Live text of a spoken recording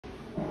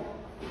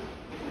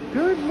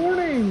Good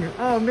morning.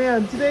 Oh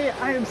man, today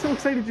I am so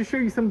excited to show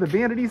you some of the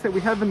vanities that we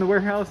have in the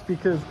warehouse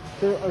because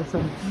there are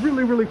some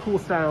really cool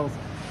styles.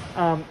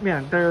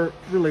 Man, they're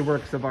really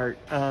works of art.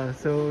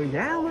 So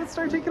yeah, let's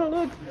start taking a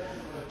look.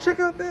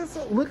 Check out this.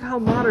 Look how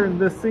modern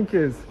this sink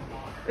is.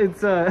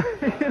 It's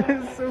it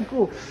is so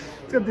cool.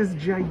 It's got this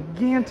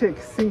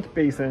gigantic sink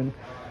basin,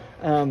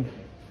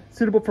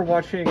 suitable for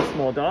watching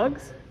small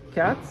dogs,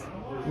 cats,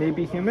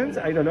 maybe humans.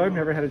 I don't know. I've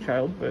never had a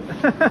child, but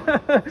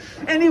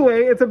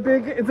anyway, it's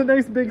a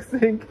nice big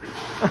sink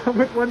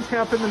with one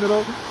tap in the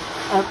middle.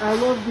 I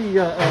love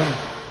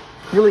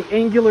the really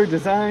angular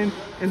design,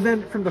 and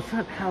then from the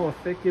front, how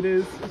thick it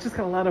is. It's just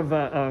got a lot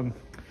of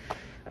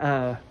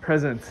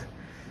presence.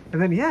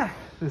 And then yeah,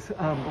 this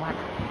black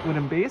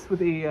wooden base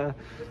with a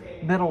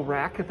metal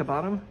rack at the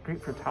bottom,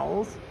 great for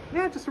towels.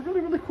 Yeah, just a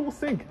really cool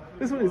sink.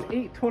 This one is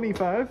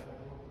 $8.25.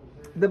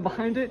 Then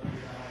behind it,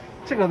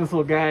 check out this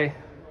little guy.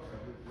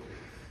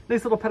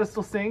 Nice little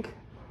pedestal sink,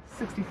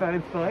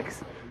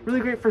 $65. Really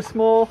great for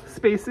small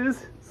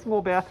spaces,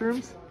 small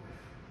bathrooms.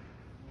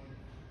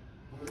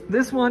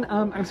 This one,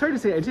 I'm sorry to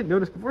say I didn't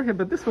notice beforehand,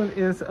 but this one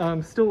is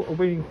still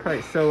awaiting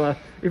price. So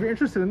if you're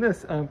interested in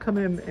this, come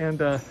in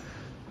and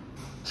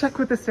check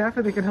with the staff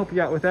and they can help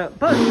you out with that.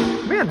 But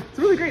man, it's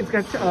really great.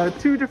 It's got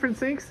two different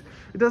sinks.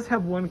 It does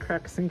have one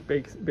cracked sink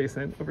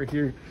basin over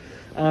here,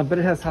 but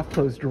it has half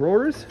closed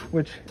drawers,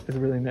 which is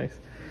really nice.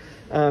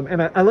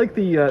 And I like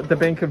the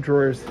bank of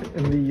drawers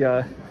in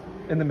the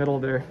middle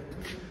there.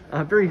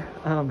 Very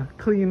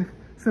clean,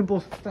 simple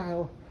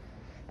style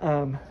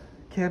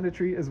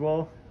cabinetry as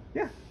well.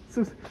 Yeah,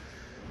 so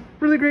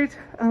really great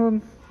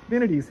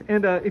vanities.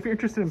 And if you're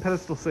interested in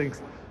pedestal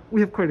sinks, we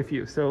have quite a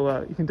few,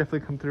 so you can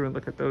definitely come through and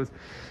look at those.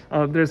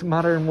 There's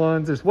modern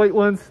ones, there's white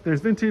ones, there's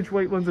vintage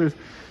white ones, there's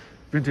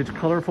vintage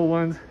colorful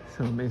ones.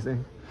 So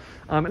amazing.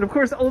 And of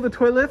course, all of the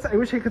toilets. I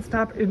wish I could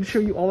stop and show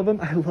you all of them.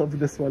 I love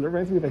this one. It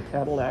reminds me of a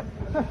Cadillac.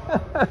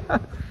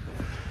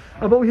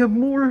 But we have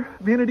more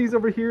vanities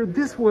over here.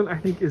 This one I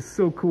think is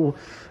so cool.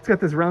 It's got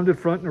this rounded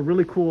front and a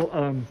really cool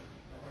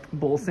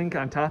bowl sink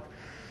on top.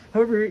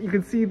 However, you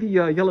can see the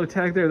yellow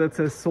tag there that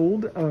says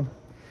sold.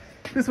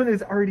 This one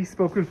is already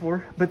spoken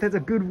for, but that's a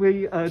good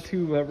way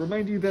to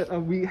remind you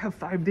that we have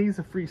 5 days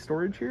of free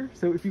storage here.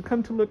 So if you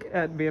come to look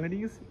at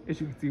vanities,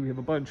 as you can see, we have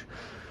a bunch.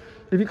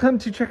 If you come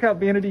to check out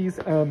vanities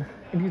and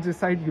you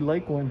decide you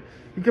like one,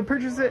 you can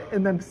purchase it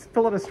and then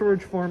fill out a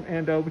storage form,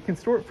 and we can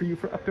store it for you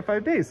for up to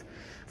 5 days.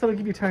 So it'll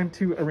give you time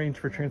to arrange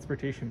for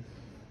transportation.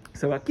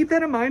 So keep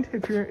that in mind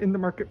if you're in the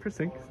market for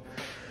sinks.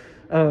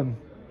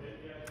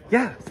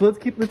 Yeah, so let's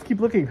keep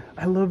looking.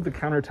 I love the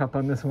countertop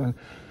on this one.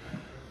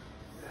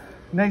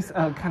 Nice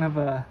kind of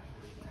a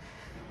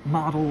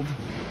mottled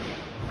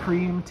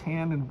cream,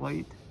 tan, and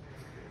white.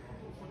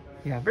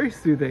 Yeah, very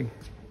soothing.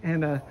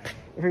 And a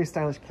very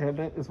stylish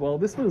cabinet as well.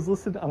 This one is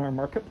listed on our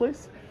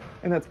marketplace,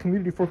 and that's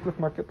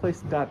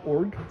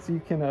communityforkliftmarketplace.org. So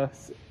you can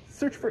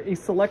search for a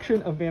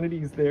selection of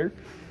vanities there.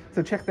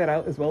 So check that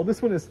out as well.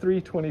 This one is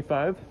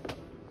 $325.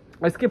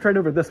 I skipped right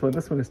over this one.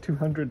 This one is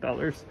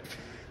 $200.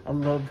 I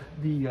love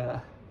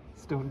the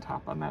stone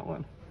top on that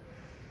one.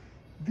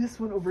 This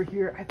one over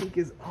here I think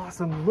is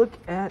awesome. Look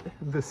at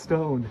the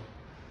stone.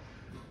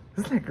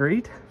 Isn't that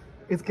great?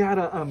 It's got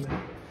a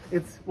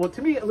well,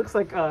 to me it looks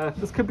like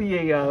this could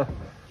be a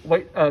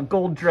white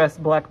gold dress,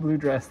 black blue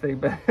dress thing,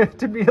 but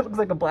to me it looks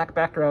like a black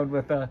background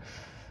with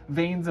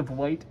veins of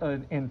white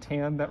and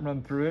tan that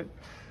run through it.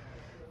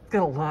 It's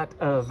got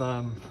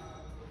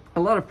a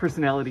lot of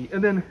personality.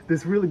 And then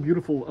this really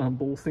beautiful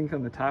bowl sink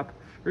on the top.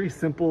 Very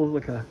simple,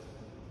 like a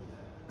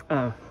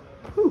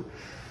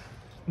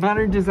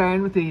modern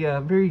design with a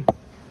very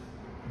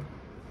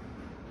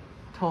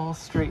tall,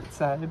 straight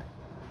side.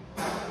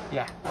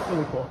 Yeah,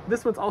 really cool.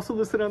 This one's also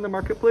listed on the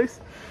marketplace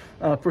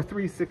for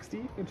 $360.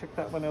 You can check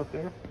that one out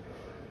there.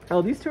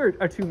 Oh, these two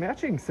are two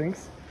matching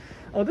sinks.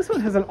 Oh, this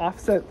one has an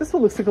offset. This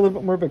one looks like a little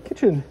bit more of a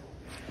kitchen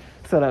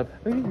setup.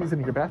 Maybe you can use it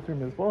in your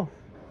bathroom as well.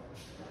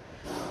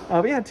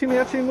 But yeah, two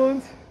matching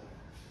ones.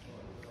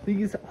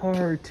 These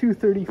are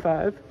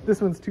 $235.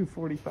 This one's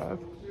 $245.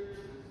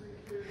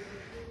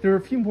 There are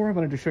a few more I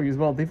wanted to show you as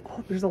well.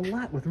 There's a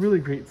lot with really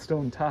great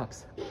stone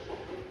tops.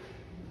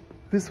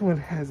 This one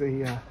has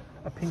a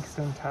pink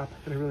stone top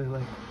that I really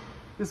like.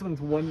 This one's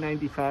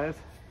 $195.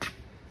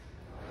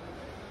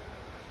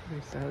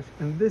 Very stylish.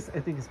 And this I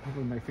think is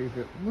probably my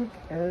favorite. Look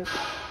at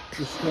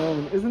the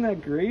stone. Isn't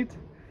that great?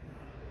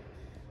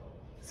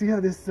 So you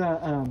have this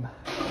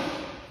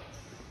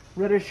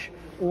reddish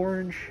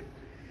orange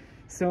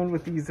stone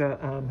with these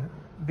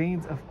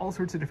veins of all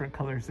sorts of different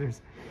colors.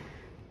 There's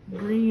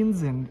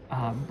greens and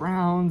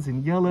browns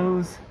and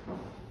yellows.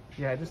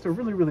 Yeah, just a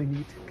really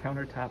neat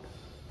countertop.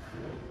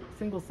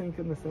 Single sink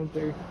in the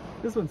center.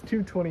 This one's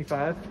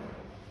 $225.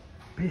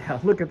 But yeah,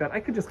 look at that. I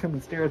could just come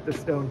and stare at this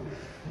stone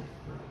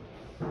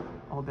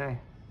all day.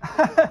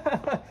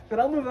 But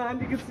I'll move on.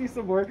 You can see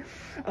some more.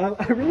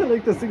 I really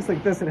like the sinks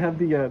like this that have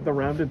the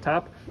rounded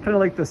top, kind of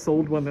like the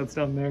sold one that's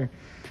down there.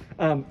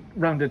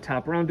 Rounded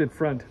top, rounded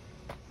front.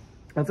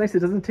 It's nice. It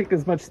doesn't take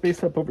as much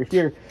space up over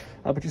here,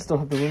 but you still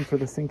have the room for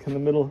the sink in the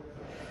middle.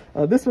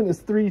 This one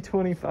is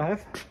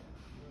 $3.25.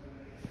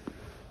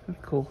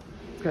 That's cool.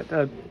 It's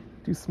got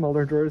two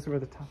smaller drawers over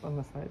the top on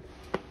the side.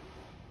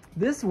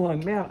 This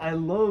one, man, I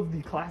love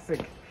the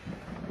classic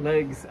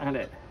legs on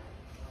it.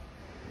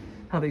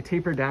 How they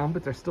taper down,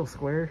 but they're still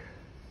square.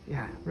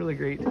 Yeah, really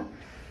great.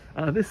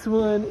 This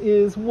one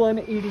is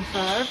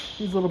 $1.85.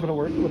 Needs a little bit of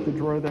work with the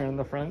drawer there in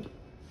the front.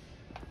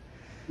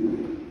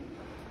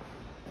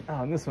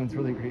 Oh, and this one's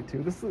really great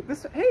too.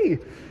 Hey,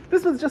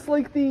 this one's just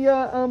like the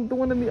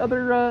one in the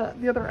other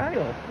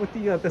aisle with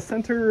the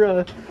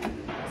center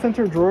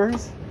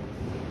drawers.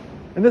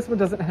 And this one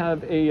doesn't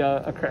have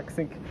a crack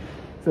sink.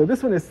 So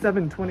this one is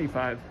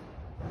 $7.25.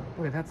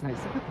 Boy, that's nice.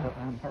 Look at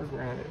the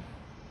hardware on it.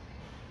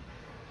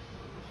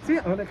 So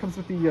yeah, that comes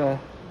with the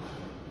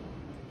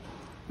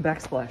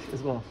backsplash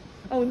as well.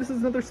 Oh, and this is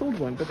another sold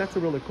one, but that's a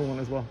really cool one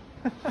as well.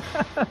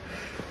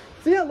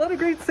 So yeah, a lot of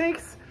great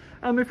sinks.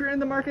 If you're in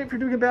the market for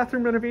doing a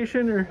bathroom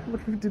renovation or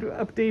looking to do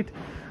an update,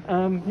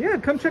 yeah,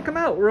 come check them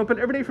out. We're open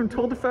every day from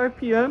 12 to 5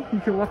 p.m. You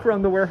can walk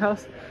around the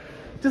warehouse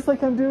just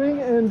like I'm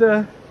doing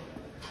and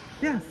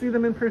yeah, see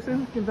them in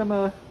person, give them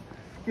a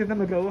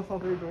go with all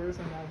their doors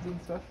and knobs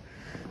and stuff.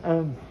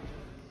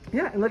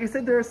 Yeah, and like I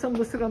said, there are some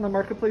listed on the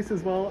marketplace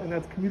as well, and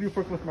that's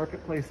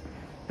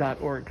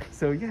communityforkliftmarketplace.org.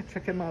 So yeah,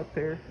 check them out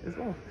there as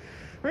well.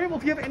 All right, well,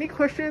 if you have any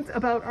questions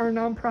about our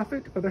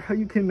nonprofit, whether how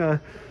you can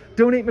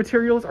donate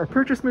materials or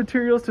purchase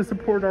materials to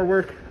support our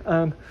work,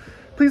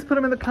 please put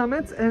them in the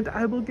comments and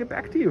I will get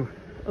back to you.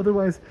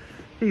 Otherwise,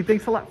 hey,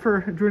 thanks a lot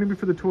for joining me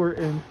for the tour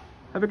and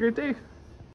have a great day.